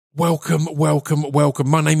Welcome.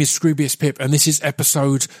 My name is Scroobius Pip, and this is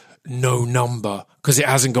episode no number, because it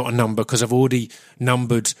hasn't got a number, because I've already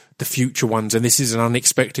numbered the future ones, and this is an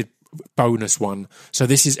unexpected bonus one. So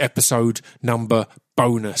this is episode number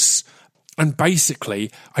bonus. And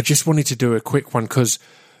basically, I just wanted to do a quick one, because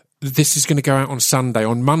this is going to go out on Sunday.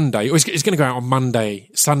 On Monday, or it's going to go out on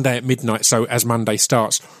Sunday at midnight, so as Monday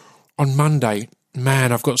starts. On Monday,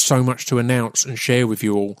 man, I've got so much to announce and share with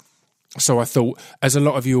you all. So I thought, as a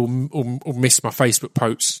lot of you will miss my Facebook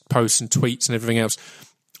posts and tweets and everything else,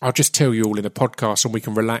 I'll just tell you all in a podcast and we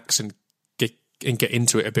can relax and get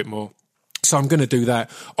into it a bit more. So I'm going to do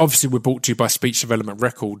that. Obviously, we're brought to you by Speech Development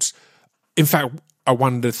Records. In fact,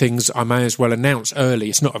 one of the things I may as well announce early,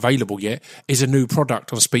 it's not available yet, is a new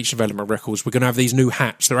product on Speech Development Records. We're going to have these new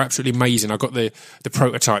hats. They're absolutely amazing. I got the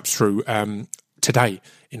prototypes through today.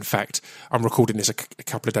 In fact, I'm recording this a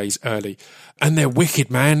couple of days early. And they're wicked,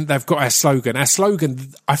 man. They've got our slogan.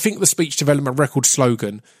 I think the Speech Development Record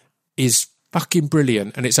slogan is fucking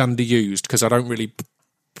brilliant, and it's underused because I don't really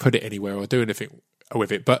put it anywhere or do anything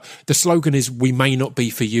with it. But the slogan is, "We may not be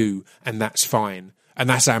for you, and that's fine." And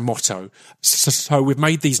that's our motto. So we've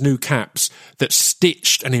made these new caps that's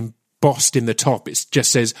stitched and embossed in the top. It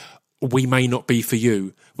just says, "We may not be for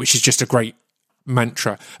you," which is just a great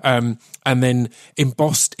mantra, and then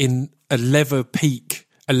embossed in a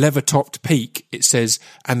leather-topped peak, it says,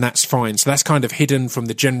 "And that's fine." So that's kind of hidden from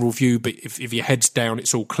the general view, but if your head's down,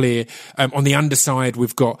 it's all clear. On the underside,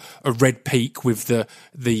 we've got a red peak with the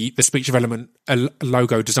speech development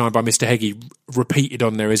logo designed by Mr. Heggie repeated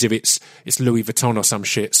on there as if it's Louis Vuitton or some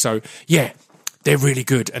shit. So yeah, they're really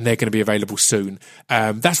good, and they're going to be available soon.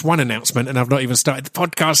 That's one announcement, and I've not even started the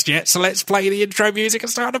podcast yet, so let's play the intro music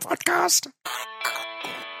and start the podcast.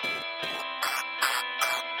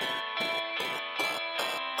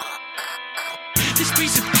 This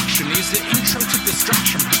piece of fiction is the intro to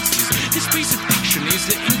distraction pieces. This piece of fiction is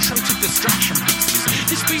the intro to distraction pieces.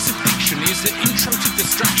 This piece of fiction is the intro to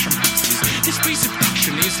distraction pieces. This piece of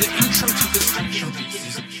fiction is the intro to distraction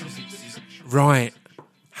pieces. Right.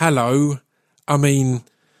 Hello. I mean,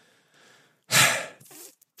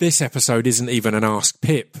 this episode isn't even an Ask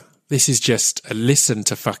Pip. This is just a listen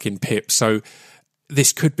to fucking Pip. So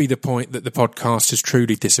this could be the point that the podcast has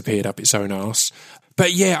truly disappeared up its own arse.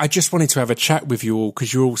 But yeah, I just wanted to have a chat with you all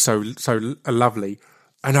because you're all so lovely.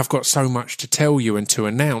 And I've got so much to tell you and to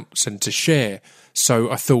announce and to share. So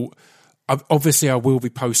I thought, obviously I will be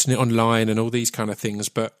posting it online and all these kind of things,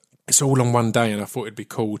 but it's all on one day, and I thought it'd be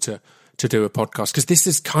cool to do a podcast, because this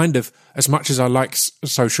is kind of, as much as I like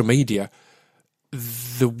social media,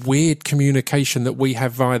 the weird communication that we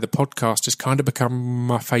have via the podcast has kind of become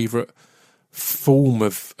my favourite form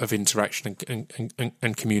of interaction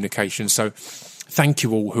and communication. So thank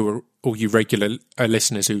you all you regular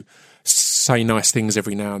listeners who say nice things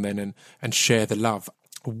every now and then and share the love.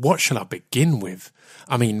 What shall I begin with?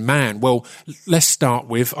 I mean, man, well, let's start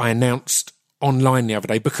with, I announced online the other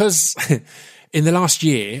day, because in the last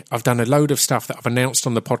year, I've done a load of stuff that I've announced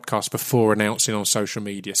on the podcast before announcing on social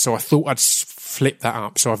media. So I thought I'd flip that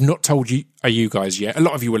up. So I've not told you guys yet. A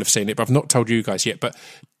lot of you will have seen it, but I've not told you guys yet. But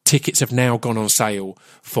tickets have now gone on sale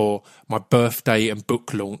for my birthday and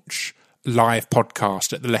book launch live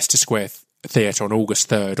podcast at the Leicester Square Theatre on August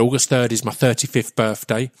 3rd. August 3rd is my 35th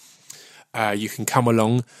birthday. You can come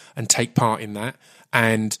along and take part in that.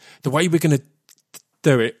 And the way we're going to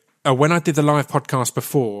do it, when I did the live podcast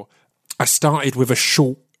before, I started with a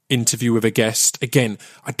short interview with a guest. Again,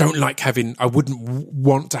 I wouldn't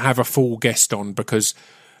want to have a full guest on, because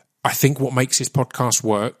I think what makes this podcast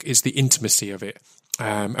work is the intimacy of it.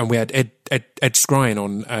 And we had Ed Skrein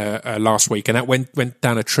on last week, and that went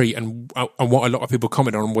down a treat. And what a lot of people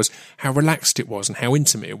commented on was how relaxed it was and how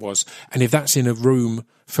intimate it was. And if that's in a room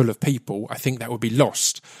full of people, I think that would be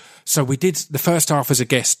lost. So we did the first half as a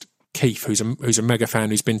guest, Keith, who's a mega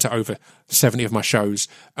fan, who's been to over 70 of my shows,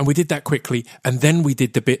 and we did that quickly, and then we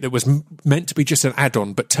did the bit that was meant to be just an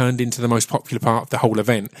add-on but turned into the most popular part of the whole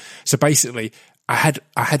event. So basically, I had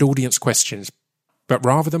audience questions, but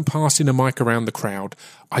rather than passing a mic around the crowd,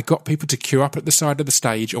 I got people to queue up at the side of the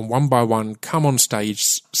stage and one by one come on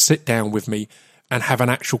stage, sit down with me, and have an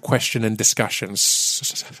actual question and discussion.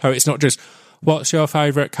 So it's not just, "What's your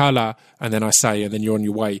favourite colour?" and then I say, and then you're on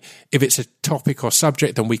your way. If it's a topic or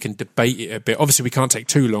subject, then we can debate it a bit. Obviously, we can't take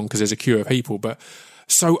too long because there's a queue of people. But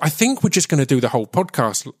so I think we're just going to do the whole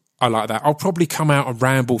podcast. I like that. I'll probably come out and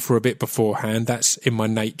ramble for a bit beforehand. That's in my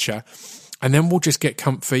nature. And then we'll just get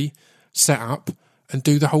comfy, set up, and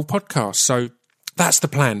do the whole podcast. So that's the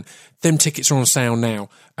plan. Them tickets are on sale now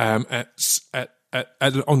on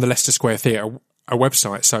the Leicester Square Theatre, a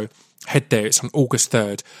website. So head there. It's on August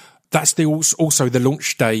 3rd. that's also the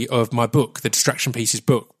launch day of my book, the Distraction Pieces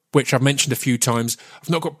book, which I've mentioned a few times. I've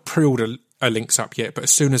not got pre-order links up yet, but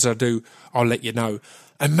as soon as I do, I'll let you know.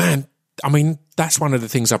 And man, I mean, that's one of the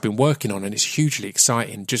things I've been working on, and it's hugely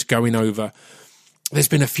exciting, just going over. There's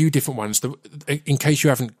been a few different ones. In case you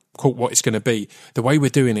haven't caught what it's going to be, the way we're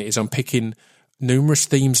doing it is I'm picking numerous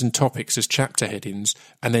themes and topics as chapter headings,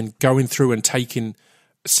 and then going through and taking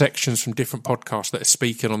sections from different podcasts that are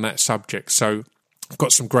speaking on that subject. So I've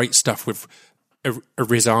got some great stuff with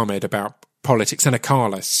Riz Ahmed about politics and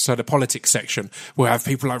Akala. So the politics section will have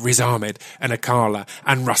people like Riz Ahmed and Akala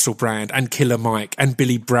and Russell Brand and Killer Mike and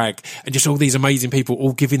Billy Bragg and just all these amazing people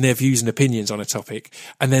all giving their views and opinions on a topic.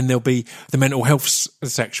 And then there'll be the mental health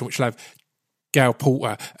section, which will have Gail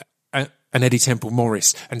Porter and Eddie Temple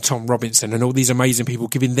Morris and Tom Robinson and all these amazing people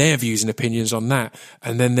giving their views and opinions on that.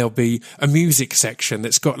 And then there'll be a music section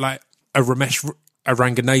that's got like a Ramesh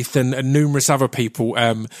Ranganathan and numerous other people.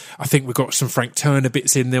 I think we've got some Frank Turner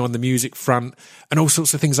bits in there on the music front and all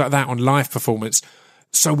sorts of things like that on live performance.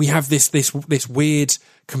 So we have this weird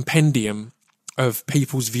compendium of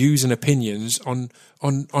people's views and opinions on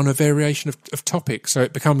a variation of topics. So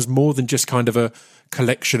it becomes more than just kind of a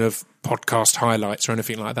collection of podcast highlights or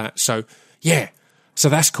anything like that. So yeah, so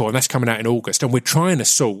that's cool. And that's coming out in August. And we're trying to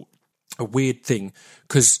sort a weird thing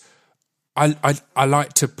because I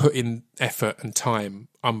like to put in effort and time.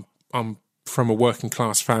 I'm from a working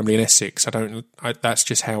class family in Essex. That's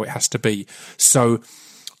just how it has to be. So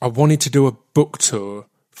I wanted to do a book tour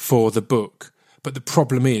for the book, but the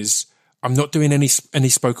problem is I'm not doing any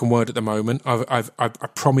spoken word at the moment. I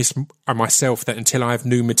promised myself that until I have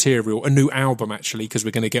new material, a new album actually, because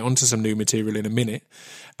we're going to get onto some new material in a minute.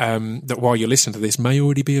 That while you're listening to this may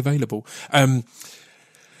already be available.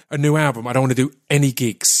 A new album. I don't want to do any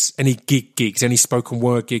gigs, any gigs, any spoken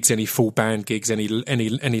word gigs, any full band gigs, any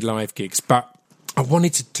live gigs. But I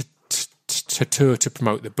wanted to tour to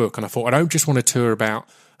promote the book, and I thought I don't just want to tour about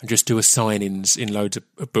and just do a sign-ins in loads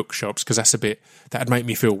of bookshops because that'd make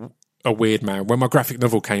me feel a weird man. When my graphic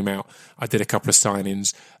novel came out, I did a couple of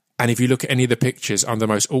sign-ins. And if you look at any of the pictures, I'm the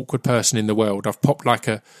most awkward person in the world. I've popped like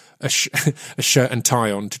a shirt and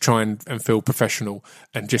tie on to try and feel professional,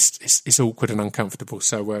 and just it's awkward and uncomfortable.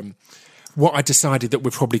 So what I decided that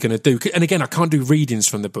we're probably going to do, and again, I can't do readings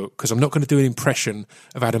from the book because I'm not going to do an impression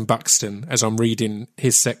of Adam Buxton as I'm reading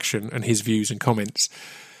his section and his views and comments.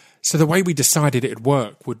 So the way we decided it'd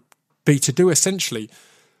work would be to do essentially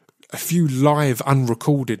a few live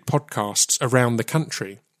unrecorded podcasts around the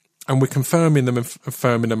country. And we're confirming them and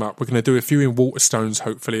firming them up. We're going to do a few in Waterstones,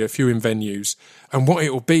 hopefully, a few in venues. And what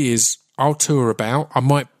it will be is I'll tour about. I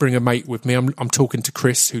might bring a mate with me. I'm talking to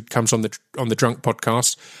Chris, who comes on the Drunk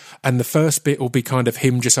podcast. And the first bit will be kind of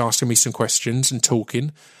him just asking me some questions and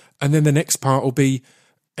talking. And then the next part will be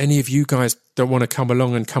any of you guys that want to come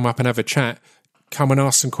along and come up and have a chat, come and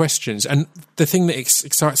ask some questions. And the thing that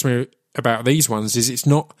excites me about these ones is it's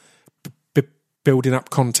not building up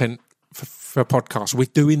content for podcasts. We're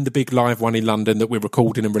doing the big live one in London that we're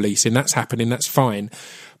recording and releasing. That's happening. That's fine.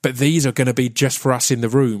 But these are going to be just for us in the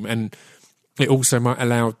room. And it also might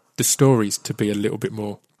allow the stories to be a little bit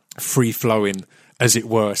more free-flowing, as it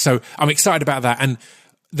were. So I'm excited about that. And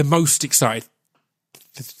the most excited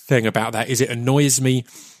thing about that is it annoys me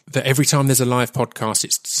that every time there's a live podcast,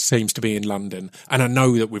 it seems to be in London. And I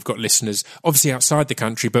know that we've got listeners, obviously outside the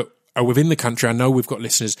country, but within the country. I know we've got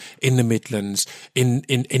listeners in the Midlands, in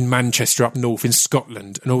Manchester up north, in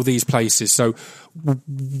Scotland, and all these places. So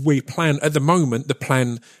we plan, at the moment, the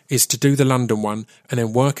plan is to do the London one and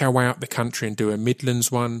then work our way up the country and do a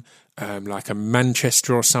Midlands one, like a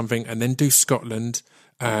Manchester or something, and then do Scotland.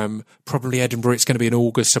 Probably Edinburgh. It's going to be in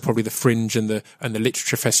August, so probably the Fringe and the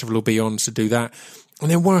Literature Festival will be on to do that. And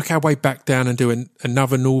then work our way back down and do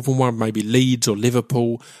another northern one, maybe Leeds or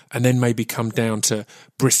Liverpool, and then maybe come down to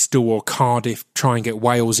Bristol or Cardiff, try and get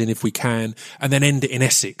Wales in if we can, and then end it in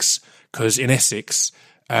Essex, because in Essex,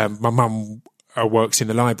 my mum works in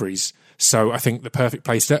the libraries. So I think the perfect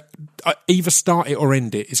place to either start it or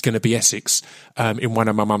end it is going to be Essex, in one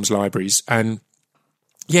of my mum's libraries. And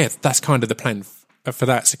yeah, that's kind of the plan for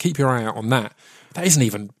that. So keep your eye out on that. That isn't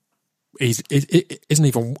even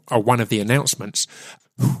one of the announcements.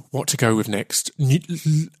 What to go with next?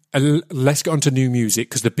 Let's get on to new music,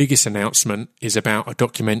 because the biggest announcement is about a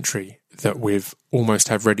documentary that we've almost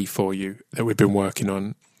have ready for you, that we've been working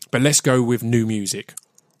on. But let's go with new music.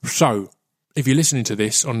 So if you're listening to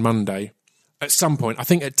this on Monday, at some point, I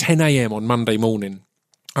think at 10 a.m. on Monday morning,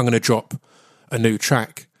 I'm going to drop a new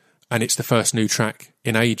track, and it's the first new track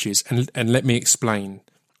in ages. And let me explain.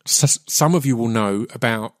 Some of you will know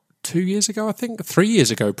about 2 years ago, I think, 3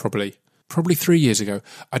 years ago, probably 3 years ago,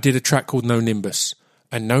 I did a track called No Nimbus.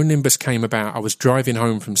 and No Nimbus came about. I was driving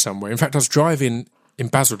home from somewhere. In fact, I was driving in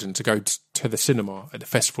Basildon to go to the cinema at the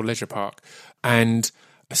Festival Leisure Park, and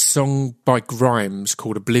a song by Grimes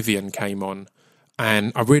called Oblivion came on,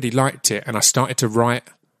 and I really liked it, and I started to write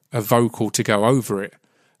a vocal to go over it.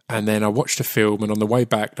 And then I watched the film, and on the way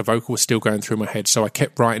back, the vocal was still going through my head, so I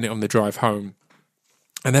kept writing it on the drive home.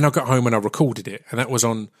 And then I got home and I recorded it, and that was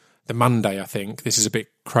on the Monday, I think. This is a bit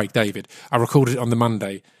Craig David. I recorded it on the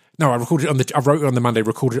Monday. No, I wrote it on the Monday,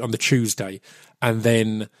 recorded it on the Tuesday, and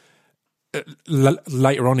then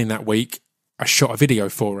later on in that week, I shot a video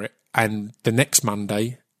for it. And the next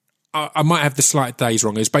Monday, I might have the slight days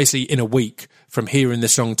wrong. It was basically in a week from hearing the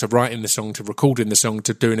song to writing the song to recording the song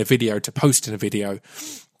to doing a video to posting a video.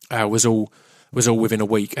 Was all within a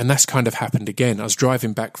week, and that's kind of happened again. I was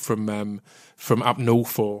driving back from up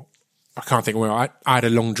north, or I can't think where. I had a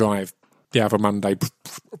long drive the other Monday,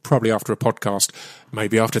 probably after a podcast,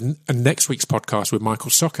 maybe after next week's podcast with Michael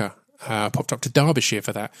Socker. I popped up to Derbyshire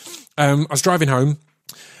for that. I was driving home,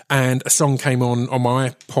 and a song came on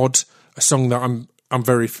my pod, a song that I'm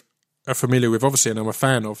very familiar with, obviously, and I'm a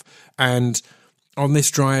fan of. And on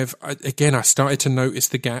this drive, I started to notice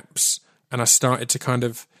the gaps, and I started to kind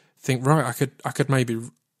of think, right, I could maybe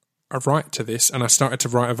write to this, and I started to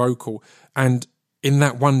write a vocal. And in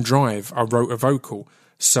that one drive, I wrote a vocal.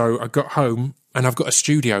 So I got home, and I've got a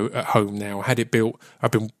studio at home now. I had it built.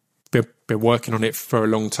 I've been working on it for a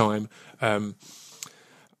long time. I've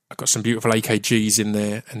got some beautiful AKGs in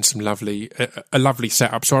there and some a lovely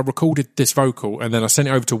setup. So I recorded this vocal, and then I sent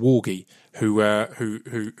it over to Wargie,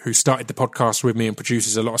 who started the podcast with me and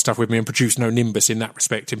produces a lot of stuff with me and produced No Nimbus in that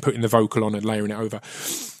respect, in putting the vocal on and layering it over.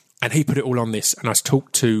 And he put it all on this, and I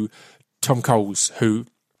talked to Tom Coles, who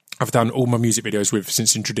I've done all my music videos with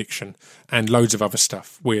since Introduction, and loads of other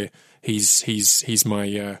stuff. Where he's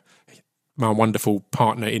my wonderful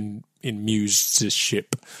partner in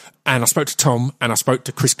musicianship. And I spoke to Tom, and I spoke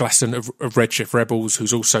to Chris Glasson of Redshift Rebels,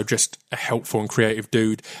 who's also just a helpful and creative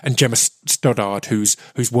dude, and Gemma Stoddard, who's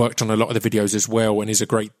worked on a lot of the videos as well, and is a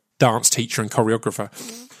great dance teacher and choreographer.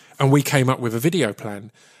 And we came up with a video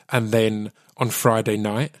plan, and then on Friday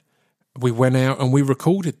night we went out and we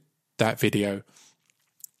recorded that video.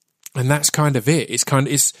 And that's kind of it.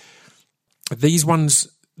 It's these ones,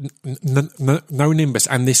 No Nimbus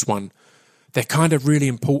and this one, they're kind of really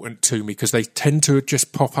important to me because they tend to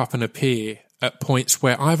just pop up and appear at points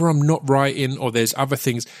where either I'm not writing or there's other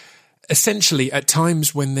things. Essentially, at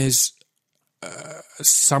times when there's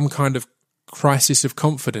some kind of crisis of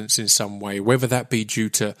confidence in some way, whether that be due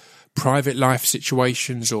to private life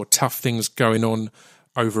situations or tough things going on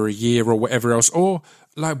over a year or whatever else, or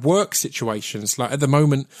like work situations. Like at the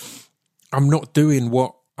moment, I'm not doing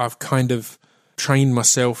what I've kind of trained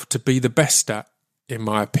myself to be the best at, in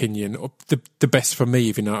my opinion, or the best for me,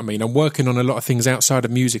 if you know what I mean. I'm working on a lot of things outside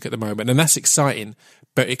of music at the moment, and that's exciting,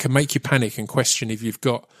 but it can make you panic and question if you've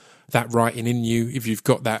got that writing in you, if you've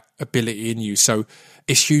got that ability in you. So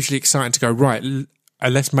it's hugely exciting to go, right,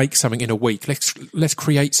 let's make something in a week. Let's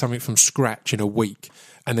create something from scratch in a week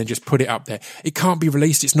and then just put it up there. It can't be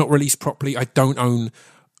released. It's not released properly. I don't own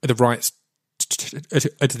the rights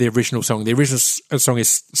to the original song. The original song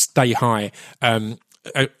is Stay High,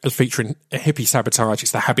 featuring Hippie Sabotage.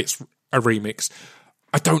 It's the Habits remix.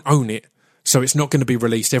 I don't own it, so it's not going to be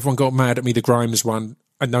released. Everyone got mad at me. The Grimes one,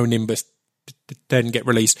 and No Nimbus, didn't get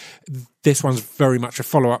released. This one's very much a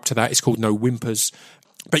follow-up to that. It's called No Whimpers.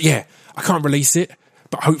 But yeah, I can't release it,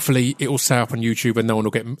 but hopefully it will stay up on YouTube and no one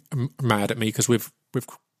will get mad at me because we've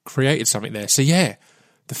created something there. So yeah,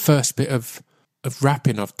 the first bit of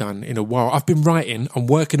rapping I've done in a while. I've been writing. I'm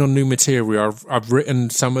working on new material. I've written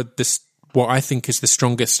some of this, what I think is the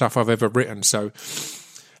strongest stuff I've ever written. So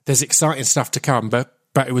there's exciting stuff to come, but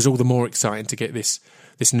it was all the more exciting to get this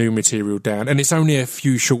new material down. And it's only a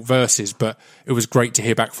few short verses, but it was great to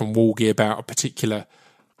hear back from Wargie about a particular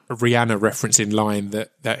Rihanna reference in line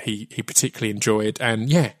that he particularly enjoyed. And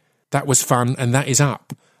yeah, that was fun, and that is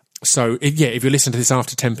up. So if you're listening to this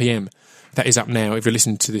after 10 p.m, that is up now. If you're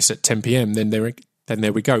listening to this at 10 p.m, then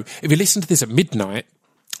there we go. If you listen to this at midnight,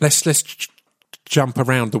 let's jump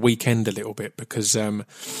around the weekend a little bit, because I'm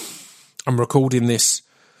recording this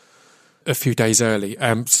a few days early.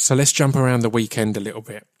 So let's jump around the weekend a little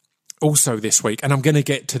bit. Also this week, and I'm going to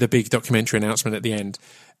get to the big documentary announcement at the end.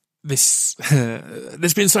 There's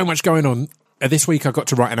been so much going on. This week I got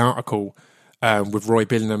to write an article with Roy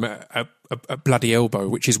Billingham at Bloody Elbow,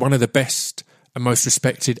 which is one of the best and most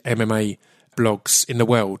respected MMA blogs in the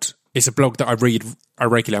world. It's a blog that I read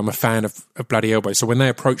regularly. I'm a fan of Bloody Elbow. So when they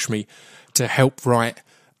approached me to help write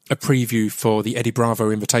a preview for the Eddie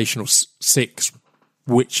Bravo Invitational 6,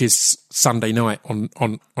 which is Sunday night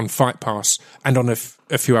on Fight Pass and on a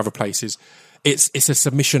few other places. It's a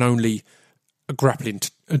submission-only grappling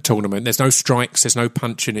tournament. There's no strikes, there's no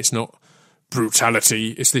punching, it's not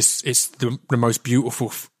brutality. It's the most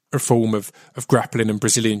beautiful form of grappling and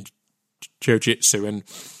Brazilian Jiu-Jitsu. And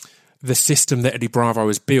the system that Eddie Bravo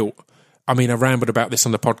has built, I mean, I rambled about this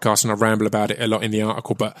on the podcast and I ramble about it a lot in the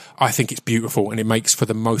article, but I think it's beautiful and it makes for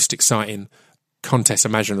the most exciting contest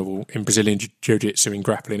imaginable in Brazilian Jiu-Jitsu, in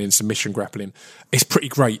grappling, in submission grappling. It's pretty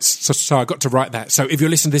great. So I got to write that. So if you're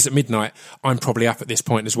listening to this at midnight, I'm probably up at this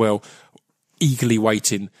point as well, eagerly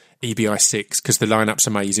waiting EBI 6 because the lineup's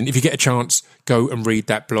amazing. If you get a chance, go and read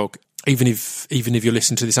that blog. Even if you're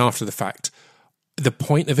listening to this after the fact, the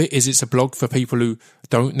point of it is it's a blog for people who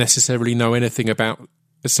don't necessarily know anything about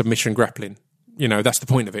submission grappling. You know, that's the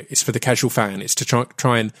point of it. It's for the casual fan. It's to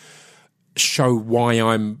try and show why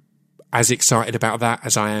I'm as excited about that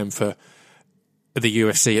as I am for the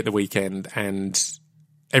UFC at the weekend and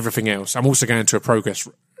everything else. I'm also going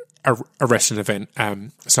to a wrestling event,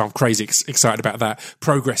 so I'm crazy excited about that.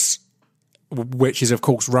 Progress, which is of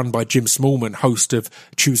course run by Jim Smallman, host of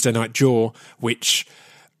Tuesday Night Jaw, which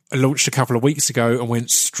launched a couple of weeks ago and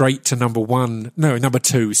went straight to number 2,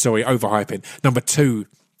 overhyping. Number 2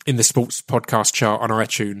 in the sports podcast chart on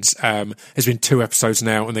iTunes. There's been 2 episodes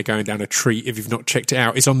now and they're going down a treat if you've not checked it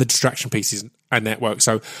out. It's on the Distraction Pieces network.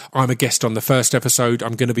 So I'm a guest on the first episode.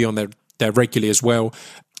 I'm going to be on there regularly as well.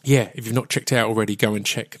 Yeah, if you've not checked it out already, go and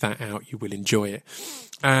check that out. You will enjoy it.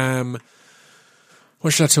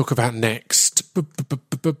 What should I talk about next? I'm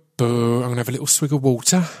going to have a little swig of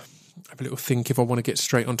water. Have a little think if I want to get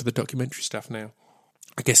straight onto the documentary stuff now.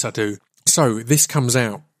 I guess I do. So this comes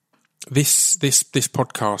out. This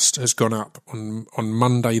podcast has gone up on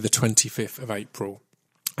Monday, the 25th of April.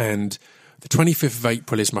 And the 25th of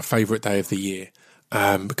April is my favourite day of the year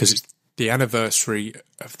because it's the anniversary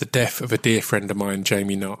of the death of a dear friend of mine,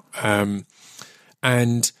 Jamie Knott.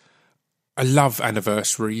 And I love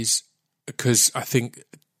anniversaries because I think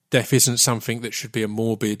death isn't something that should be a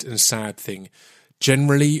morbid and sad thing.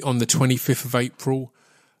 Generally, on the 25th of April,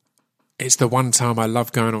 it's the one time I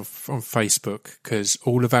love going on Facebook because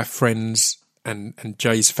all of our friends and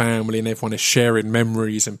Jay's family and everyone is sharing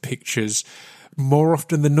memories and pictures. More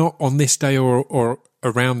often than not, on this day or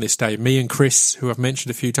around this day, me and Chris, who I've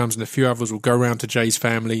mentioned a few times, and a few others will go around to Jay's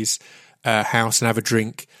family's house and have a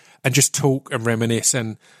drink and just talk and reminisce.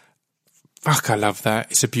 And fuck, I love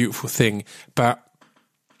that. It's a beautiful thing. But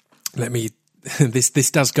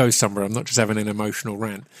this does go somewhere. I'm not just having an emotional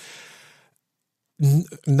rant.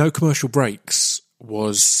 No Commercial Breaks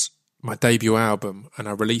was my debut album, and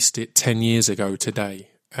I released it 10 years ago today.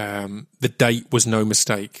 The date was no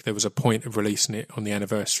mistake. There was a point of releasing it on the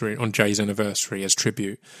anniversary, on Jay's anniversary as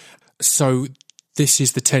tribute. So this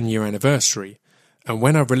is the 10-year anniversary. And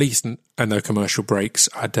when I released a No Commercial Breaks,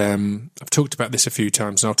 I've talked about this a few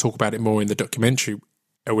times, and I'll talk about it more in the documentary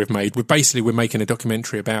we've made. We're making a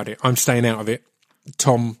documentary about it. I'm staying out of it.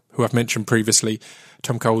 Tom, who I've mentioned previously,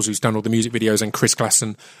 Tom Coles, who's done all the music videos, and Chris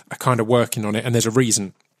Glasson are kind of working on it, and there's a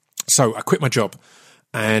reason. So I quit my job,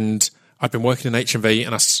 and I've been working in HMV,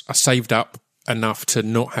 and I saved up enough to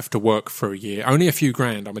not have to work for a year. Only a few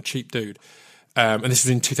grand. I'm a cheap dude. And this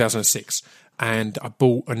was in 2006. And I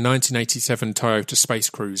bought a 1987 Toyota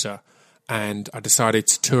Space Cruiser, and I decided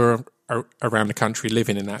to tour around the country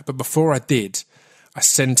living in that. But before I did, I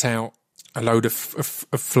sent out a load of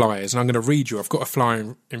flyers, and I'm going to read you. I've got a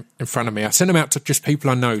flyer in front of me. I sent them out to just people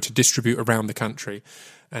I know to distribute around the country.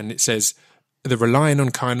 And it says, the Relying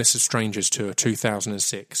on Kindness of Strangers Tour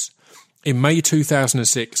 2006. In May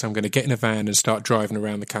 2006, I'm going to get in a van and start driving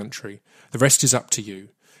around the country. The rest is up to you.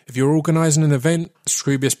 If you're organising an event,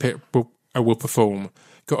 Scroobius Pip will perform.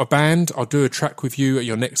 Got a band? I'll do a track with you at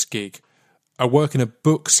your next gig. I work in a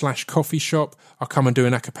book/coffee shop. I'll come and do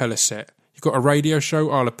an a cappella set. You've got a radio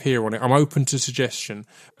show? I'll appear on it. I'm open to suggestion.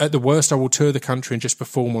 At the worst, I will tour the country and just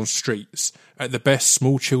perform on streets. At the best,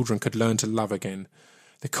 small children could learn to love again.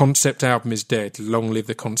 The concept album is dead. Long live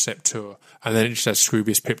the concept tour. And then it just says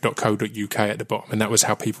scroobiuspip.co.uk at the bottom. And that was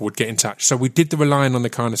how people would get in touch. So we did the Relying on the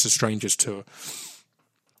Kindness of Strangers tour.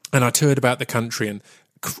 And I toured about the country, and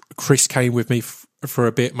Chris came with me for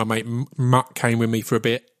a bit. My mate Mutt came with me for a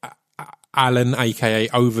bit. Alan, aka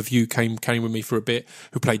Overview, came with me for a bit,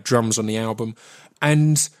 who played drums on the album.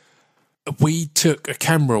 And we took a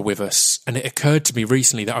camera with us, and it occurred to me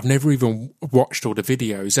recently that I've never even watched all the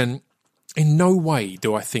videos, and in no way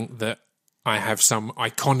do I think that I have some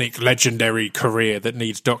iconic, legendary career that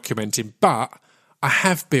needs documenting, but I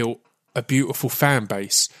have built a beautiful fan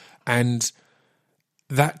base, and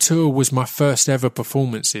that tour was my first ever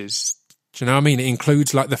performances. Do you know what I mean? It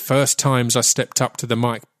includes like the first times I stepped up to the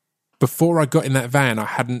mic. Before I got in that van, I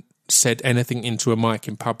hadn't said anything into a mic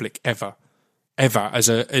in public ever as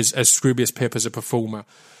Scroobius Pip as a performer.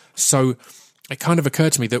 So it kind of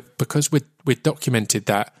occurred to me that because we'd documented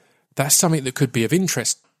that, that's something that could be of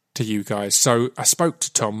interest to you guys. So I spoke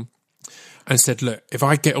to Tom and said, look, if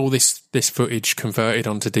I get all this footage converted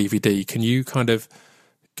onto DVD, can you kind of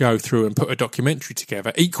go through and put a documentary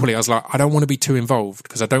together? Equally, I was like, I don't want to be too involved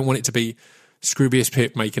because I don't want it to be Scroobius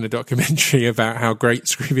Pip making a documentary about how great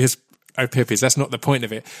Scroobius Pip is. That's not the point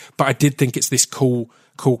of it. But I did think it's this cool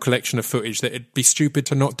collection of footage that it'd be stupid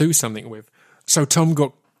to not do something with. So Tom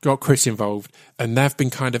got Chris involved, and they've been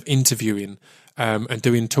kind of interviewing and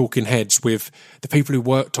doing talking heads with the people who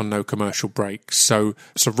worked on No Commercial Breaks. So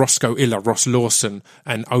Roscoe Illa, Ross Lawson,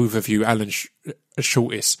 and Overview, Alan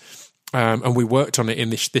Shortis. And we worked on it in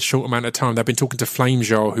this short amount of time. They've been talking to Flame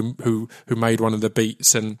Jar, who made one of the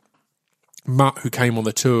beats, and Mutt, who came on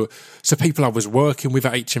the tour. So people I was working with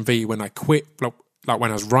at HMV when I quit, like when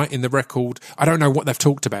I was writing the record. I don't know what they've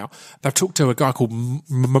talked about. They've talked to a guy called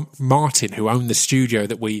Martin, who owned the studio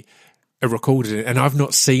that we recorded in, and I've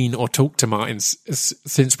not seen or talked to Martin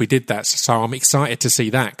since we did that. So I'm excited to see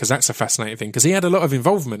that, because that's a fascinating thing, because he had a lot of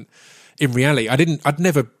involvement in reality. I'd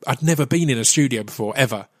never been in a studio before,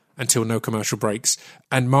 ever, until No Commercial Breaks.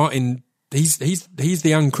 And Martin, he's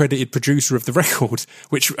the uncredited producer of the record,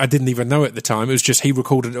 which I didn't even know at the time. It was just he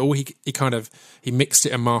recorded it all. He mixed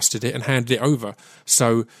it and mastered it and handed it over.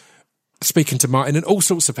 So speaking to Martin and all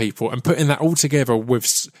sorts of people and putting that all together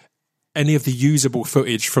with any of the usable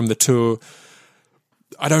footage from the tour,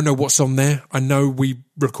 I don't know what's on there. I know we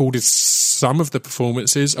recorded some of the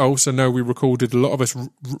performances. I also know we recorded a lot of us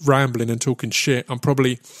rambling and talking shit. I'm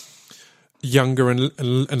probably younger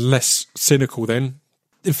and less cynical then.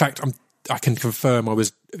 In fact, I can confirm I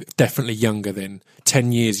was definitely younger then,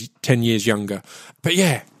 10 years younger. But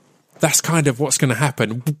yeah, that's kind of what's going to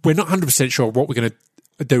happen. We're not 100% sure what we're going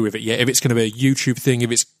to do with it yet. If it's going to be a YouTube thing,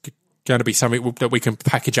 if it's going to be something that we can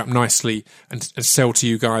package up nicely and sell to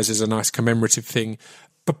you guys as a nice commemorative thing.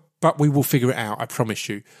 But we will figure it out, I promise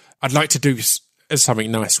you. I'd like to do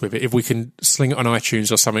something nice with it. If we can sling it on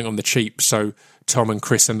iTunes or something on the cheap, so Tom and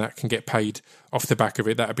Chris and that can get paid off the back of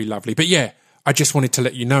it, that'd be lovely. But yeah, I just wanted to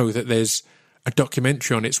let you know that there's a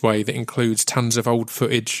documentary on its way that includes tons of old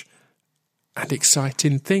footage and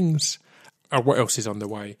exciting things. What else is on the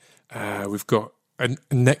way? We've got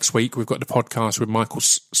next week, we've got the podcast with Michael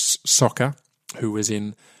Socker, who was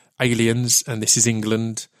in Aliens and This Is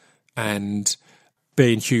England and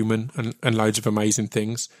Being Human and loads of amazing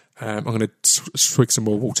things. I'm going to swig some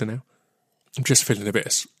more water now. I'm just feeling a bit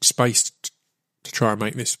of space to try and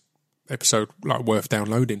make this episode like worth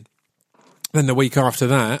downloading. Then the week after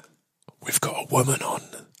that, we've got a woman on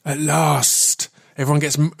at last. Everyone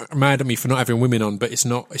gets mad at me for not having women on, but it's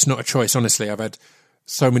not a choice. Honestly, I've had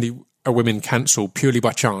so many women cancelled purely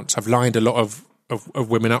by chance. I've lined a lot of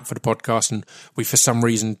women up for the podcast, and we for some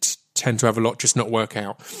reason tend to have a lot just not work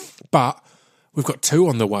out. But we've got 2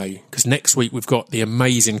 on the way, because next week we've got the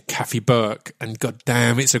amazing Kathy Burke, and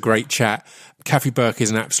goddamn, it's a great chat. Kathy Burke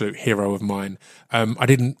is an absolute hero of mine. I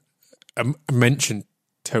didn't mention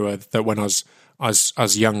to her that when I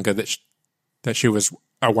was younger that she was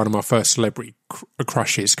one of my first celebrity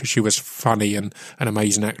crushes, because she was funny and an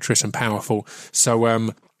amazing actress and powerful.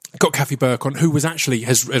 So got Kathy Burke on, who was actually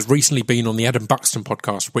has recently been on the Adam Buxton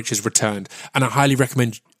podcast, which has returned, and I highly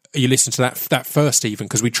recommend you listen to that first, even,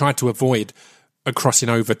 because we tried to avoid crossing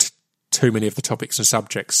over too many of the topics and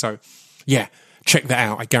subjects. So yeah, check that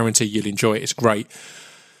out. I guarantee you'll enjoy it. It's great.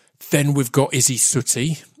 Then we've got Izzy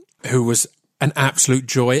Sooty, who was an absolute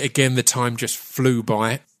joy. Again, the time just flew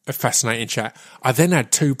by. A fascinating chat. I then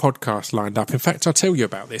had 2 podcasts lined up. In fact, I'll tell you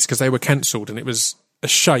about this because they were cancelled, and it was a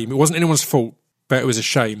shame. It wasn't anyone's fault, but it was a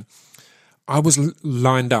shame. I was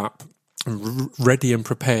lined up, ready and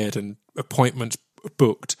prepared, and appointments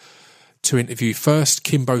booked to interview first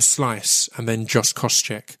Kimbo Slice and then Josh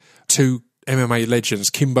Koscheck, 2 MMA legends.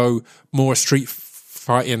 Kimbo, more a street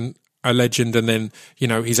fighting a legend, and then, you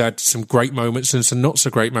know, he's had some great moments and some not so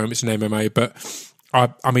great moments in MMA, but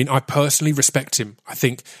I mean, I personally respect him. I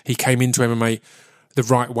think he came into MMA the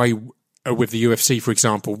right way with the UFC, for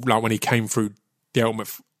example, like when he came through the Ultimate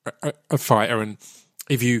Fighter. And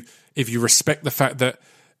if you respect the fact that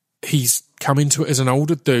he's come into it as an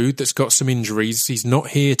older dude that's got some injuries, he's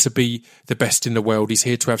not here to be the best in the world. He's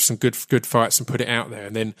here to have some good fights and put it out there.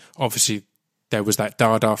 And then obviously there was that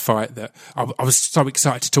Dada fight that I was so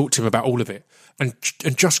excited to talk to him about all of it. And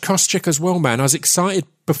Josh Koscheck as well, man. I was excited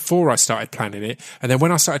before I started planning it. And then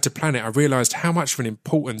when I started to plan it, I realised how much of an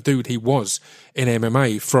important dude he was in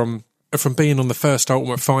MMA, from from being on the first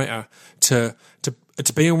Ultimate Fighter to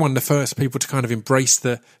being one of the first people to kind of embrace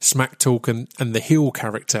the smack talk and the heel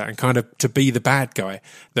character and kind of to be the bad guy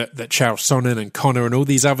that Chael Sonnen and Connor and all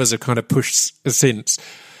these others have kind of pushed since.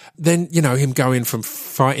 Then, you know, him going from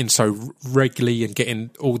fighting so regularly and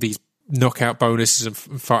getting all these knockout bonuses and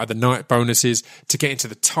fight of the night bonuses to getting to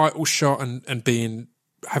the title shot and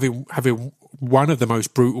having one of the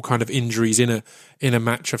most brutal kind of injuries in a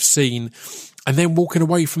match I've seen, and then walking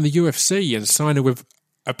away from the UFC and signing with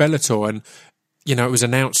a Bellator. And you know, it was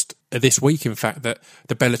announced this week, in fact, that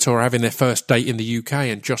the Bellator are having their first date in the UK,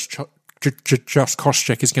 and Josh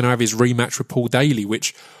Koscheck is going to have his rematch with Paul Daley,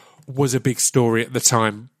 which was a big story at the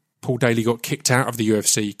time. Paul Daley got kicked out of the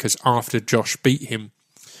UFC because after Josh beat him,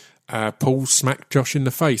 Paul smacked Josh in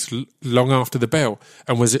the face long after the bell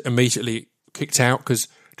and was immediately kicked out because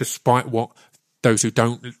despite what those who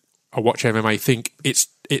don't or watch MMA think, it's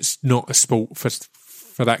not a sport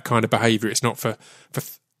for that kind of behaviour. It's not for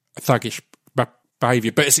thuggish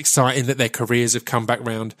behaviour, but it's exciting that their careers have come back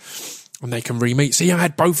round and they can re-meet. So yeah, I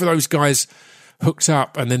had both of those guys hooked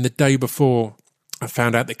up, and then the day before I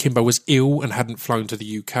found out that Kimbo was ill and hadn't flown to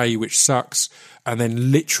the UK, which sucks. And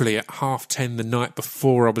then literally at 10:30 the night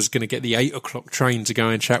before I was going to get the 8 o'clock train to go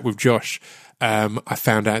and chat with Josh, I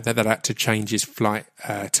found out that had to change his flight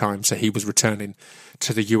time, so he was returning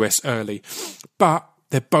to the US early. But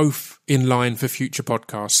they're both in line for future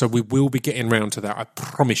podcasts, so we will be getting round to that. I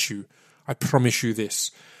promise you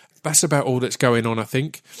this. That's about all that's going on, I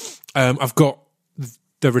think. I've got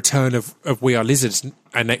the return of We Are Lizards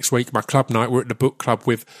next week, my club night. We're at the book club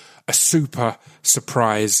with a super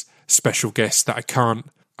surprise special guest that I can't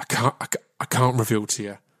reveal to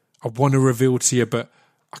you. I want to reveal to you, but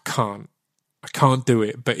I can't do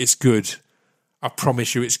it, but it's good. I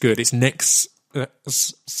promise you it's good. It's next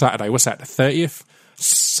Saturday. What's that, the 30th?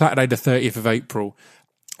 Saturday the 30th of April.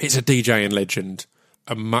 It's a DJ and legend,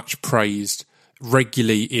 a much praised,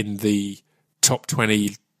 regularly in the top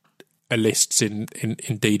 20 lists in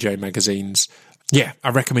DJ magazines. Yeah, I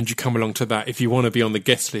recommend you come along to that. If you want to be on the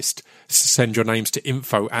guest list, send your names to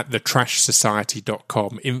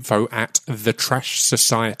info@thetrashsociety.com,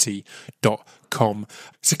 info@thetrashsociety.com.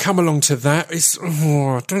 So come along to that. I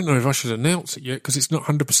don't know if I should announce it yet because it's not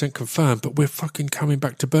 100% confirmed, but we're fucking coming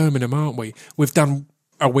back to Birmingham, aren't we? We've done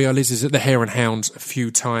We Are Lizards at the Hare and Hounds a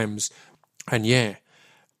few times, and yeah,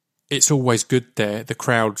 it's always good there. The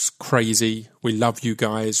crowd's crazy. We love you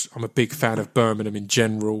guys. I'm a big fan of Birmingham in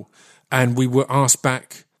general. And we were asked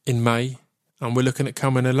back in May, and we're looking at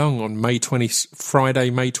coming along on Friday,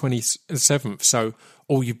 May 27th. So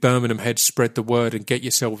all you Birmingham heads, spread the word and get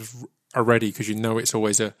yourselves ready, because you know it's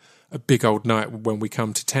always a big old night when we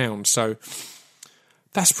come to town. So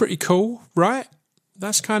that's pretty cool, right?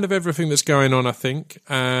 That's kind of everything that's going on, I think.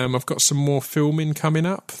 I've got some more filming coming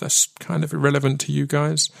up. That's kind of irrelevant to you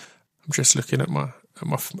guys. I'm just looking at my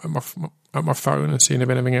phone and seeing if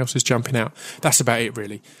anything else is jumping out. That's about it,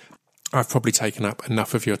 really. I've probably taken up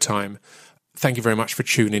enough of your time. Thank you very much for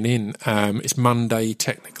tuning in. It's Monday,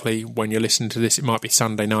 technically. When you're listening to this, it might be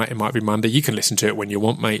Sunday night, it might be Monday. You can listen to it when you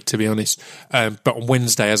want, mate, to be honest. But on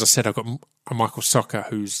Wednesday, as I said, I've got a Michael Socker,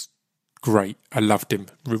 who's great. I loved him.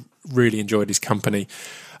 Really enjoyed his company.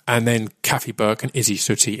 And then Kathy Burke and Izzy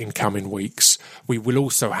Sooty in coming weeks. We will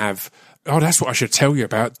also have... Oh, that's what I should tell you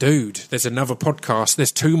about, dude. There's another podcast.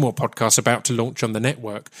 There's 2 more podcasts about to launch on the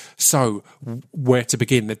network. So where to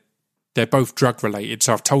begin? They're both drug related.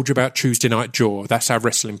 So I've told you about Tuesday Night Jaw. That's our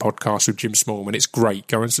wrestling podcast with Jim Smallman. It's great.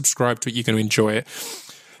 Go and subscribe to it. You're going to enjoy it.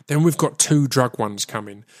 Then we've got 2 drug ones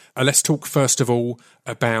coming. Let's talk first of all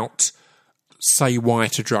about Say Why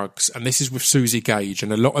to Drugs. And this is with Susie Gage.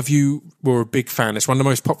 And a lot of you were a big fan. It's one of the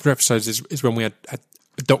most popular episodes is when we had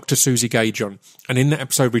Dr. Susie Gage on. And in that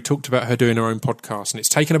episode, we talked about her doing her own podcast. And it's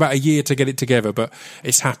taken about a year to get it together, but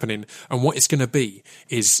it's happening. And what it's going to be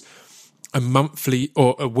is a monthly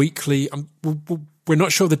or a weekly, we're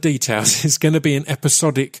not sure the details. It's going to be an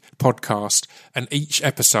episodic podcast. And each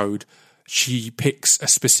episode, she picks a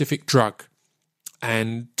specific drug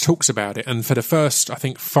and talks about it. And for the first, I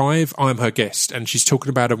think 5, I'm her guest. And she's talking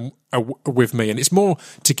about them with me. And it's more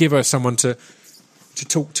to give her someone to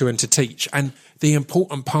talk to and to teach. And the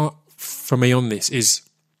important part for me on this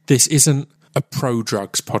isn't a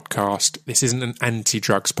pro-drugs podcast. This isn't an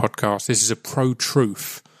anti-drugs podcast. This is a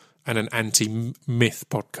pro-truth and an anti-myth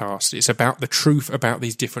podcast. It's about the truth about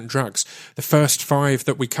these different drugs. The first 5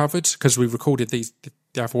 that we covered, because we recorded these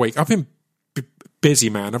the other week. I've been busy,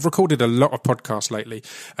 man. I've recorded a lot of podcasts lately.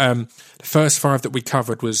 The first 5 that we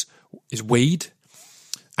covered is weed,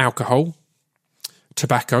 alcohol,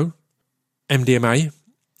 tobacco, MDMA,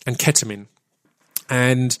 and ketamine.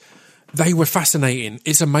 And they were fascinating.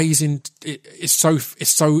 It's amazing. It's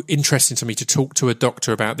so interesting to me to talk to a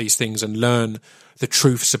doctor about these things and learn the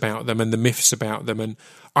truths about them and the myths about them. And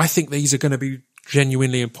I think these are going to be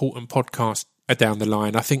genuinely important podcasts down the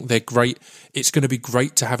line. I think they're great. It's going to be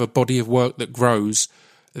great to have a body of work that grows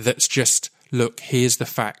that's just, look, here's the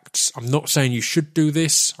facts. I'm not saying you should do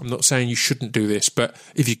this. I'm not saying you shouldn't do this. But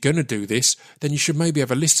if you're going to do this, then you should maybe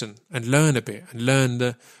have a listen and learn a bit and learn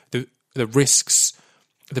the risks,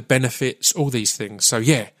 the benefits, all these things. So,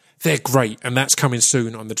 yeah, they're great. And that's coming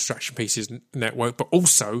soon on the Distraction Pieces Network. But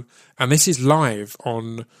also, and this is live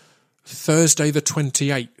on Thursday the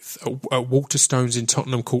 28th at Waterstones in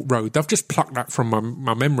Tottenham Court Road. I've just plucked that from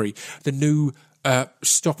my memory. The new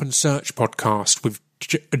Stop and Search podcast with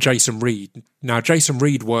Jason Reed. Now, Jason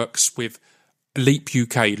Reed works with LEAP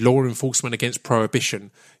UK, Law Enforcement Against Prohibition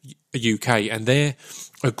UK, and they're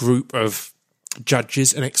a group of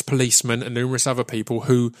judges and ex-policemen and numerous other people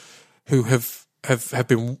who have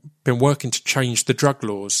been working to change the drug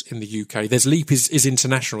laws in the UK. There's LEAP is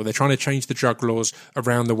international. They're trying to change the drug laws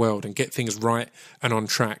around the world and get things right and on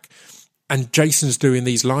track. And Jason's doing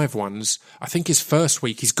these live ones. I think his first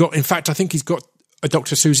week I think he's got a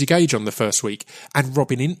Dr. Susie Gage on the first week and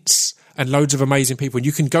Robin Ince and loads of amazing people. And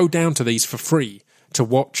you can go down to these for free to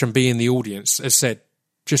watch and be in the audience. As said,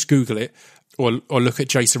 just Google it or look at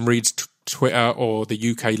Jason Reed's Twitter or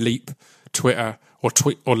the UK LEAP Twitter or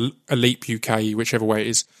LEAP UK, whichever way it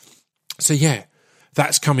is. So yeah,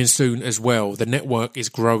 that's coming soon as well. The network is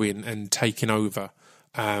growing and taking over.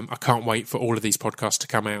 I can't wait for all of these podcasts to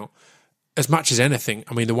come out. As much as anything,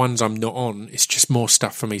 I mean, the ones I'm not on, it's just more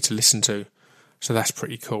stuff for me to listen to. So that's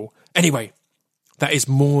pretty cool. Anyway, that is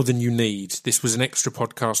more than you need. This was an extra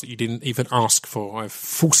podcast that you didn't even ask for. I've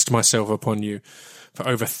forced myself upon you for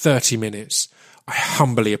over 30 minutes. I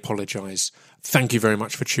humbly apologise. Thank you very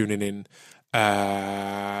much for tuning in.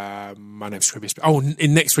 My name's Scribbies. Oh,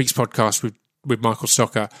 in next week's podcast with Michael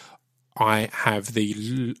Stocker, I have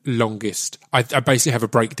the longest. I basically have a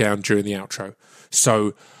breakdown during the outro.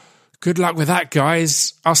 So good luck with that,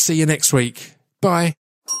 guys. I'll see you next week. Bye.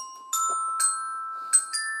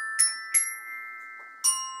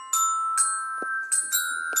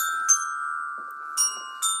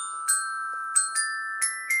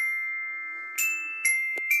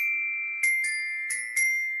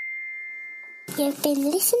 You've been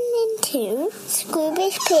listening to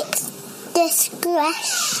Scroobius Pip's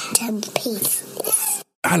Distraction Pieces.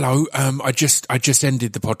 Hello, I just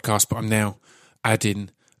ended the podcast, but I'm now adding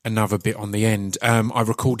another bit on the end. I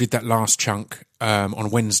recorded that last chunk on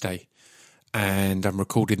Wednesday, and I'm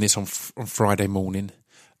recording this on Friday morning,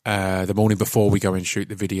 the morning before we go and shoot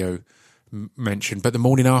the video mentioned, but the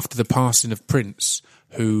morning after the passing of Prince,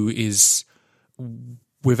 who is,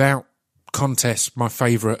 without contest, my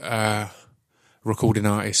favourite recording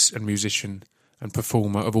artist and musician and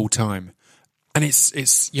performer of all time. And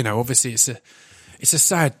it's you know, obviously it's a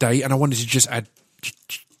sad day, and I wanted to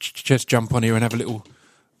just jump on here and have a little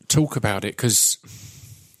talk about it, because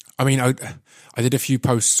I mean, I did a few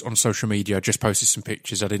posts on social media. I just posted some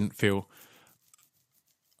pictures. I didn't feel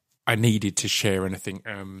I needed to share anything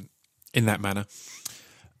in that manner,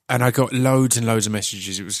 and I got loads and loads of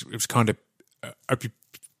messages. It was kind of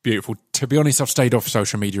beautiful. To be honest, I've stayed off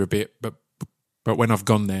social media a bit, but when I've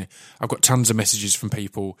gone there, I've got tons of messages from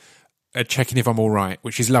people checking if I'm all right,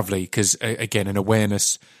 which is lovely, because, again, an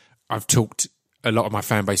awareness. I've talked, a lot of my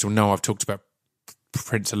fan base will know I've talked about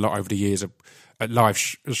Prince a lot over the years. At live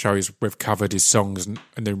shows, we've covered his songs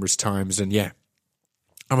numerous times, and yeah,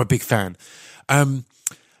 I'm a big fan. And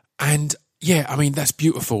yeah, I mean, that's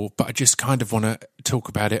beautiful, but I just kind of want to talk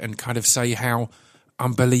about it and kind of say how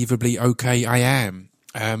unbelievably okay I am.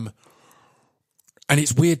 And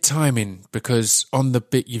it's weird timing, because on the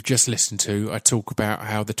bit you've just listened to, I talk about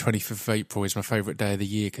how the 25th of April is my favourite day of the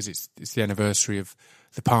year, because it's the anniversary of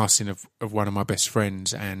the passing of one of my best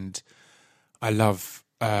friends, and I love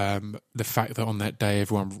the fact that on that day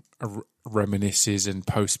everyone reminisces and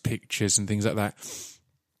posts pictures and things like that.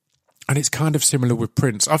 And it's kind of similar with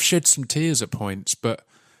Prince. I've shed some tears at points, but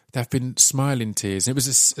they've been smiling tears. It was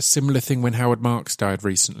a similar thing when Howard Marks died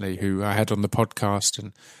recently, who I had on the podcast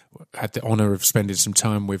and had the honour of spending some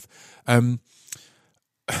time with.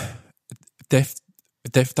 Death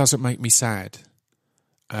doesn't make me sad.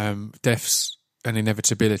 Death's an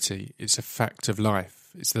inevitability. It's a fact of life.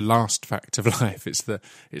 It's the last fact of life. It's the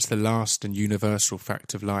last and universal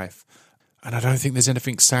fact of life. And I don't think there's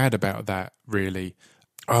anything sad about that, really.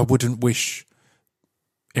 I wouldn't wish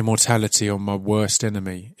immortality on my worst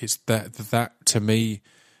enemy. It's that to me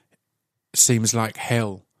seems like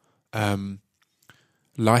hell.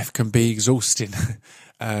 Life can be exhausting,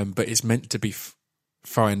 but it's meant to be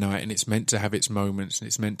finite, and it's meant to have its moments, and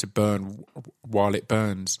it's meant to burn while it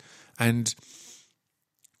burns. And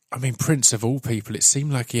I mean, Prince of all people, it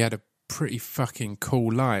seemed like he had a pretty fucking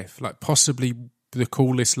cool life, like possibly the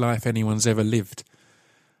coolest life anyone's ever lived.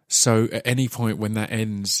 So at any point when that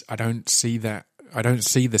ends, I don't see that. I don't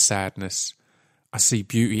see the sadness. I see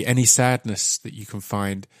beauty. Any sadness that you can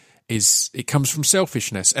find it comes from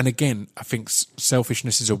selfishness. And again, I think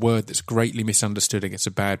selfishness is a word that's greatly misunderstood and gets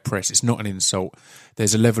a bad press. It's not an insult.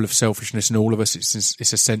 There's a level of selfishness in all of us. It's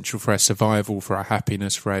essential for our survival, for our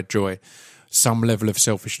happiness, for our joy. Some level of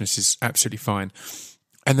selfishness is absolutely fine.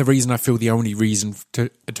 And the reason I feel the only reason to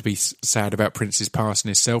be sad about Prince's passing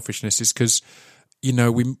is selfishness is because, you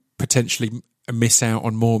know, we potentially miss out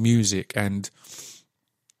on more music. And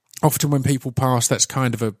often when people pass, it's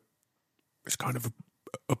kind of a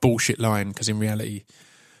bullshit line, because in reality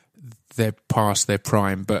they're past their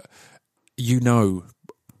prime. But You Know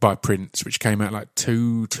by Prince, which came out like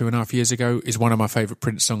 2.5 years ago, is one of my favourite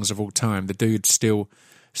Prince songs of all time. The dude still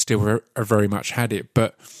very much had it.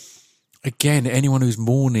 But again, anyone who's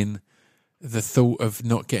mourning the thought of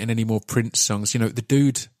not getting any more Prince songs, you know, the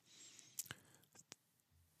dude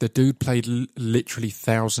played literally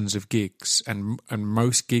thousands of gigs, and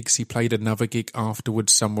most gigs he played another gig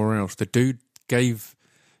afterwards somewhere else. The dude gave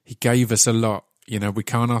us a lot. You know, we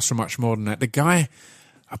can't ask for much more than that. The guy,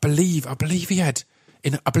 I believe he had,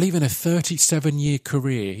 in a 37-year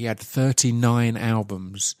career, he had 39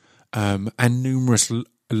 albums and numerous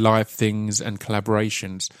live things and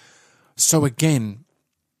collaborations. So again,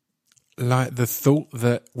 like the thought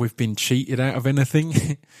that we've been cheated out of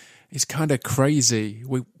anything is kind of crazy.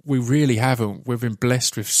 We really haven't. We've been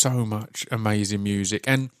blessed with so much amazing music.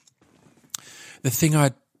 And the thing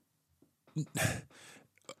I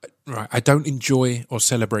don't enjoy or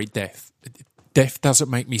celebrate death. Death doesn't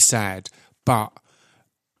make me sad, but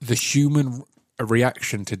the human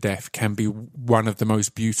reaction to death can be one of the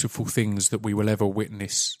most beautiful things that we will ever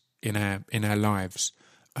witness in our lives.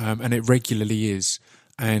 And it regularly is.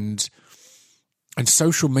 And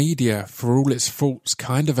social media, for all its faults,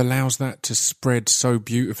 kind of allows that to spread so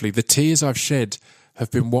beautifully. The tears I've shed have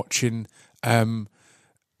been watching,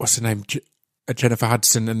 what's her name, Jennifer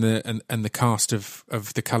Hudson and the cast of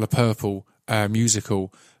The Colour Purple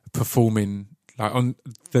musical performing like on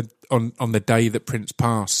the day that Prince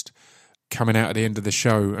passed, coming out at the end of the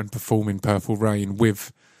show and performing Purple Rain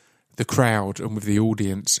with the crowd and with the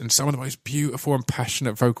audience, and some of the most beautiful and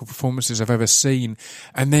passionate vocal performances I've ever seen.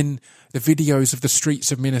 And then the videos of the streets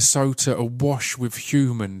of Minnesota awash with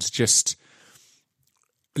humans just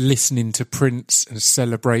listening to Prince and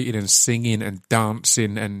celebrating and singing and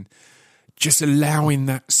dancing and just allowing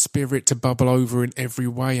that spirit to bubble over in every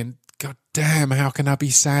way. And god damn, how can I be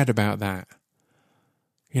sad about that?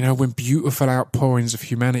 You know, when beautiful outpourings of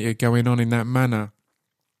humanity are going on in that manner,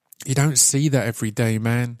 you don't see that every day,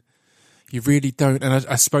 man. You really don't. And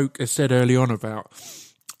I said early on about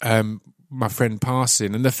my friend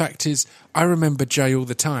passing, and the fact is, I remember Jay all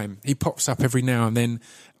the time. He pops up every now and then,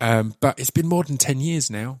 but it's been more than 10 years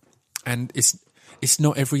now, and it's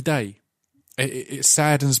not every day. It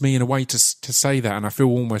saddens me in a way to say that, and I feel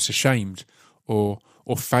almost ashamed or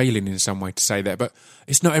failing in some way to say that. But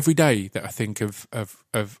it's not every day that I think of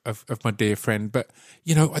my dear friend. But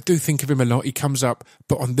you know, I do think of him a lot. He comes up,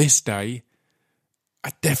 but on this day, I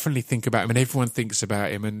definitely think about him, and everyone thinks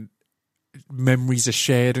about him, and memories are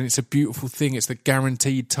shared, and it's a beautiful thing. It's the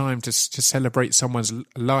guaranteed time to celebrate someone's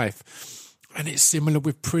life. And it's similar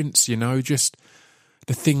with Prince, you know, just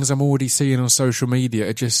the things I'm already seeing on social media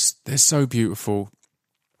are just, they're so beautiful.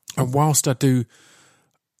 And whilst I'm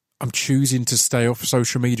choosing to stay off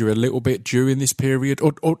social media a little bit during this period,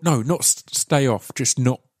 or no, not stay off, just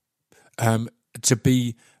not,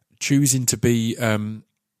 choosing to be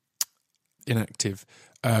inactive,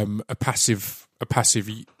 a passive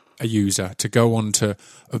user, to go on to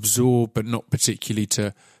absorb but not particularly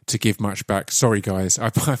to give much back. Sorry guys, I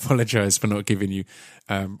apologise for not giving you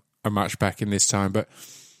a much back in this time, but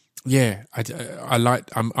yeah,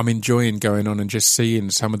 I'm enjoying going on and just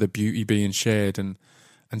seeing some of the beauty being shared and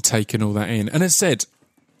taking all that in. And as said,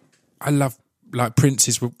 I love, like, Prince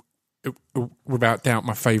is without doubt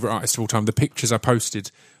my favourite artist of all time. The pictures I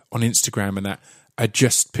posted on Instagram and that are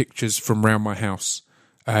just pictures from around my house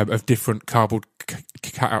of different cardboard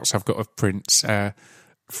cutouts I've got of Prince,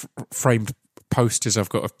 framed posters I've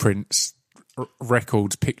got of Prince,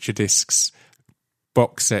 records, picture discs,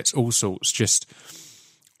 box sets, all sorts, just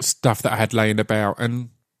stuff that I had laying about. And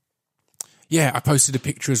yeah, I posted a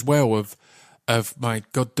picture as well of my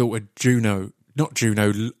goddaughter Juno, not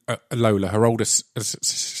Juno, Lola, her older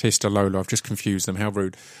sister Lola, I've just confused them, how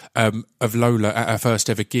rude, of Lola at her first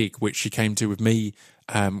ever gig, which she came to with me,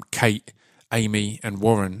 Kate, Amy and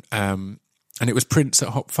Warren, and it was Prince at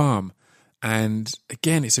Hop Farm. And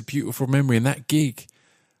again, it's a beautiful memory, and that gig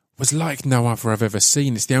was like no other I've ever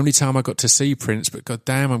seen. It's the only time I got to see Prince, but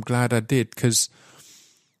goddamn, I'm glad I did, because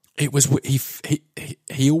it was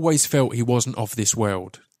he always felt he wasn't of this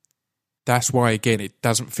world. That's why, again, it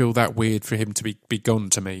doesn't feel that weird for him to be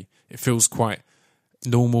gone to me. It feels quite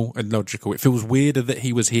normal and logical. It feels weirder that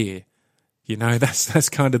he was here. You know, that's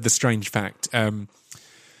kind of the strange fact. And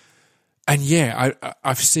yeah,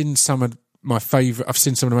 I've seen some of my favourite. I've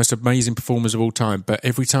seen some of the most amazing performers of all time. But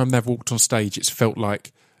every time they've walked on stage, it's felt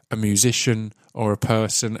like a musician or a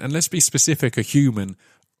person, and let's be specific, a human,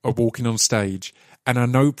 are walking on stage. And I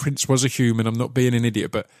know Prince was a human. I'm not being an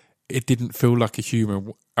idiot, but it didn't feel like a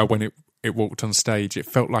human when it walked on stage. It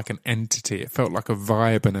felt like an entity. It felt like a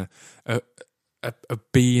vibe and a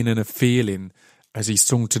being and a feeling as he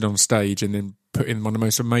sauntered on stage, and then put in one of the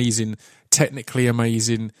most amazing, technically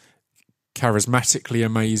amazing, charismatically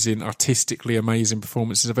amazing, artistically amazing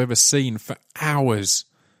performances I've ever seen for hours.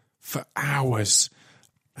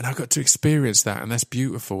 And I got to experience that, and that's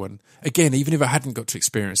beautiful. And again, even if I hadn't got to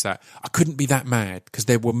experience that, I couldn't be that mad, because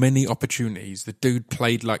there were many opportunities. The dude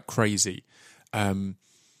played like crazy.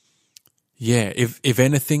 Yeah, if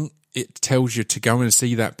anything, it tells you to go and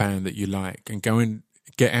see that band that you like, and go and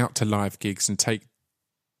get out to live gigs and take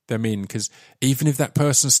them in, because even if that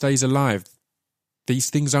person stays alive, these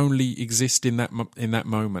things only exist in that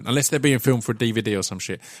moment, unless they're being filmed for a DVD or some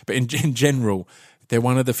shit. But in general, they're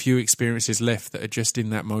one of the few experiences left that are just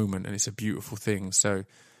in that moment, and it's a beautiful thing. So,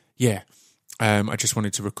 yeah, I just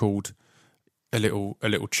wanted to record a little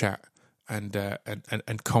chat and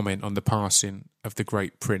comment on the passing of the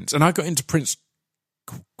great Prince. And I got into Prince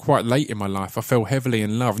quite late in my life. I fell heavily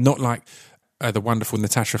in love, not like the wonderful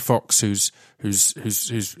Natasha Fox, who was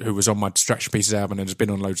on my Distraction Pieces album and has been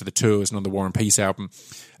on loads of the tours and on the War and Peace album,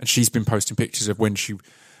 and she's been posting pictures of when she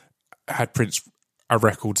had Prince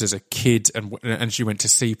records as a kid, and she went to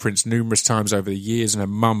see Prince numerous times over the years, and her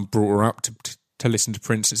mum brought her up to listen to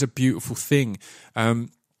Prince. It's a beautiful thing, and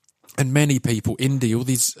many people,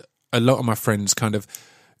 a lot of my friends kind of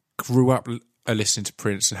grew up listening to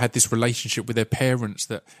Prince and had this relationship with their parents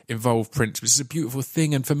that involved Prince, which is a beautiful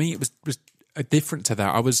thing. And for me, it was different to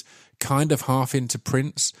that. I was kind of half into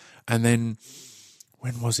Prince, and then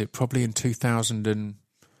when was it? Probably in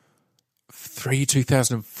 2003,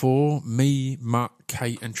 2004. Me, Mark,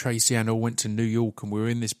 Kate, and Tracy Ann all went to New York, and we were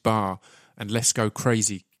in this bar, and Let's Go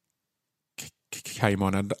Crazy came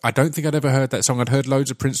on. And I don't think I'd ever heard that song. I'd heard loads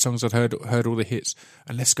of Prince songs. I'd heard all the hits,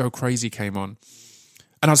 and Let's Go Crazy came on.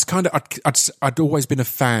 And I was I'd always been a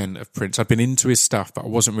fan of Prince. I'd been into his stuff, but I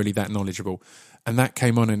wasn't really that knowledgeable. And that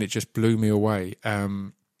came on, and it just blew me away.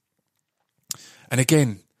 And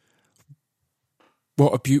again,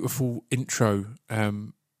 what a beautiful intro,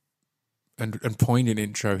 and poignant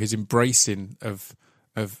intro. His embracing of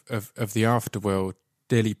the afterworld.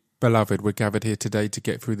 Dearly beloved, we're gathered here today to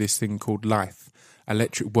get through this thing called life.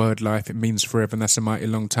 Electric word life, it means forever, and that's a mighty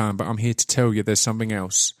long time. But I'm here to tell you there's something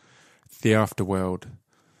else, the afterworld.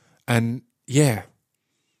 And yeah,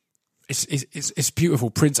 it's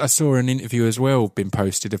beautiful. Prince, I saw an interview as well been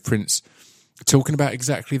posted of Prince talking about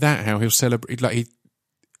exactly that, how he'll celebrate, like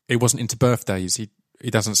he wasn't into birthdays. He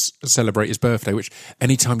doesn't celebrate his birthday, which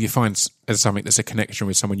anytime you find something that's a connection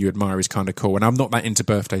with someone you admire is kind of cool. And I'm not that into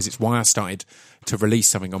birthdays. It's why I started to release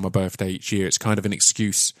something on my birthday each year. It's kind of an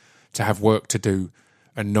excuse to have work to do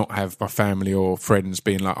and not have my family or friends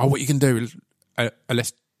being like, oh, what you can do,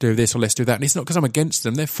 let's do this or let's do that. And it's not because I'm against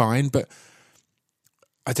them. They're fine, but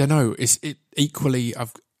I don't know. Equally,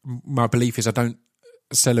 my belief is I don't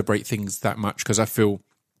celebrate things that much because I feel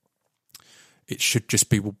it should just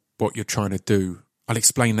be what you're trying to do. I'll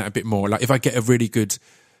explain that a bit more. Like if I get a really good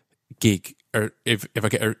gig, or if I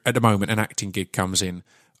get at the moment an acting gig comes in,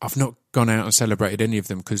 I've not gone out and celebrated any of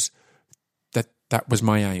them because that was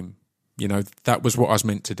my aim. You know, that was what I was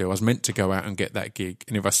meant to do. I was meant to go out and get that gig.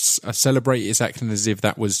 And if I celebrate it, it's acting as if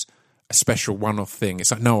that was a special one-off thing.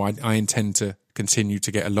 It's like, no, I intend to continue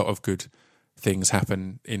to get a lot of good things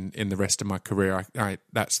happen in the rest of my career.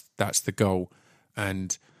 That's the goal.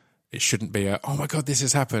 And it shouldn't be oh my God, this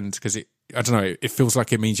has happened, because I don't know, it feels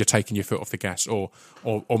like it means you're taking your foot off the gas or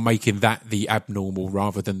making that the abnormal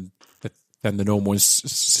rather than the normal. And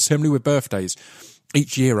similarly with birthdays,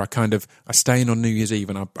 each year I stay in on New Year's Eve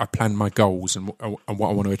and I plan my goals and what I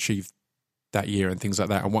want to achieve that year and things like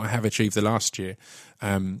that, and what I have achieved the last year,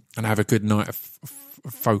 and I have a good night of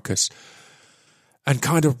focus. And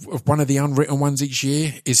kind of one of the unwritten ones each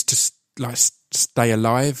year is like stay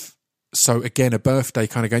alive. So again, a birthday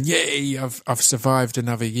kind of going, yay, I've survived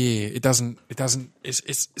another year.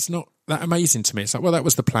 It's not that amazing to me. It's like, well, that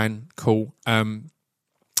was the plan. Cool.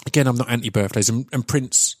 Again, I'm not anti-birthdays. And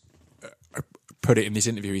Prince put it in this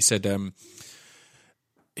interview. He said,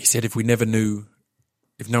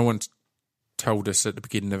 if no one told us at the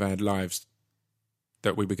beginning of our lives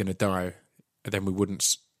that we were going to die, then we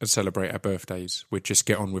wouldn't celebrate our birthdays. We'd just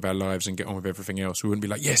get on with our lives and get on with everything else. We wouldn't be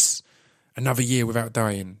like, yes, another year without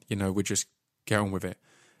dying. We'd just get on with it.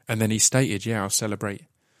 And then he stated, yeah, I'll celebrate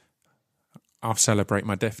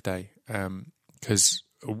my death day, because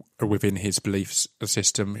within his belief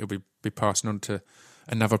system, he'll be passing on to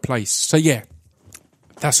another place. So yeah,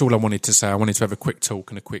 that's all I wanted to say. I wanted to have a quick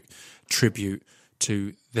talk and a quick tribute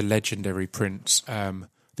to the legendary Prince,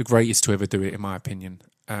 the greatest to ever do it, in my opinion.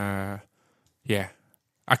 Yeah,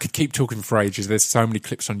 I could keep talking for ages. There's so many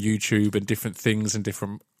clips on YouTube and different things and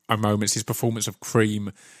different moments. His performance of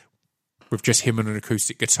Cream with just him and an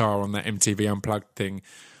acoustic guitar on that MTV Unplugged thing,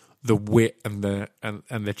 the wit and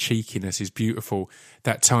the cheekiness is beautiful.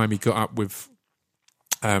 That time he got up with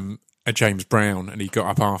a James Brown, and he got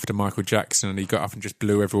up after Michael Jackson, and he got up and just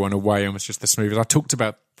blew everyone away and was just the smoothest. I talked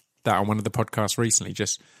about that on one of the podcasts recently.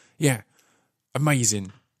 Just, yeah,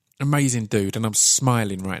 amazing dude. And I'm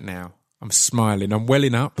smiling right now. I'm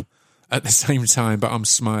welling up at the same time, but I'm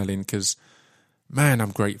smiling because, man,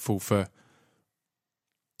 I'm grateful for...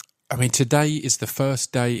 I mean, today is the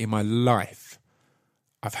first day in my life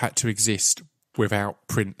I've had to exist without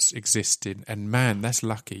Prince existing. And, man, that's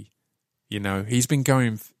lucky. He's been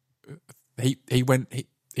going... He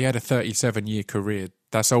had a 37-year career.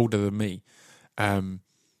 That's older than me.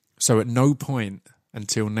 So at no point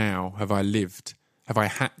until now have I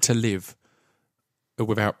had to live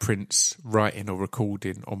without Prince writing or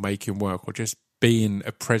recording or making work or just being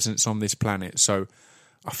a presence on this planet. So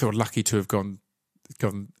I feel lucky to have gone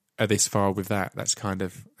this far with that. That's kind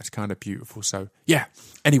of beautiful. So yeah.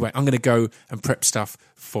 Anyway, I'm going to go and prep stuff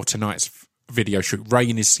for tonight's video shoot.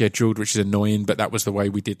 Rain is scheduled, which is annoying, but that was the way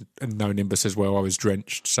we did No Nimbus as well. I was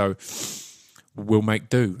drenched, so we'll make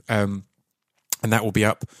do. And that will be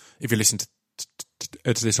up if you listen to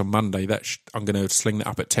this on Monday. I'm going to sling that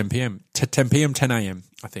up at 10 p.m. 10 p.m, 10 a.m,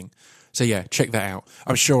 I think. So yeah, check that out.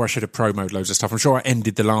 I'm sure I should have promoted loads of stuff. I'm sure I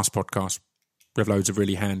ended the last podcast with loads of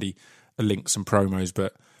really handy links and promos,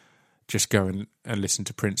 but just go and listen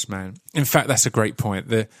to Prince, man. In fact, that's a great point.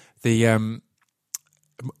 The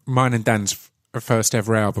mine and Dan's first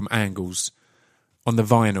ever album, Angles, on the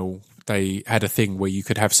vinyl, they had a thing where you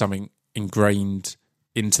could have something ingrained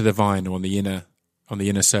into the vinyl on the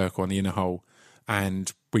inner circle, on the inner hole,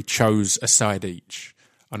 and we chose a side each.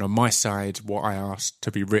 And on my side, what I asked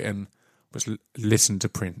to be written was listen to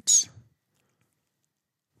Prince.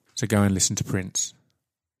 So go and listen to Prince.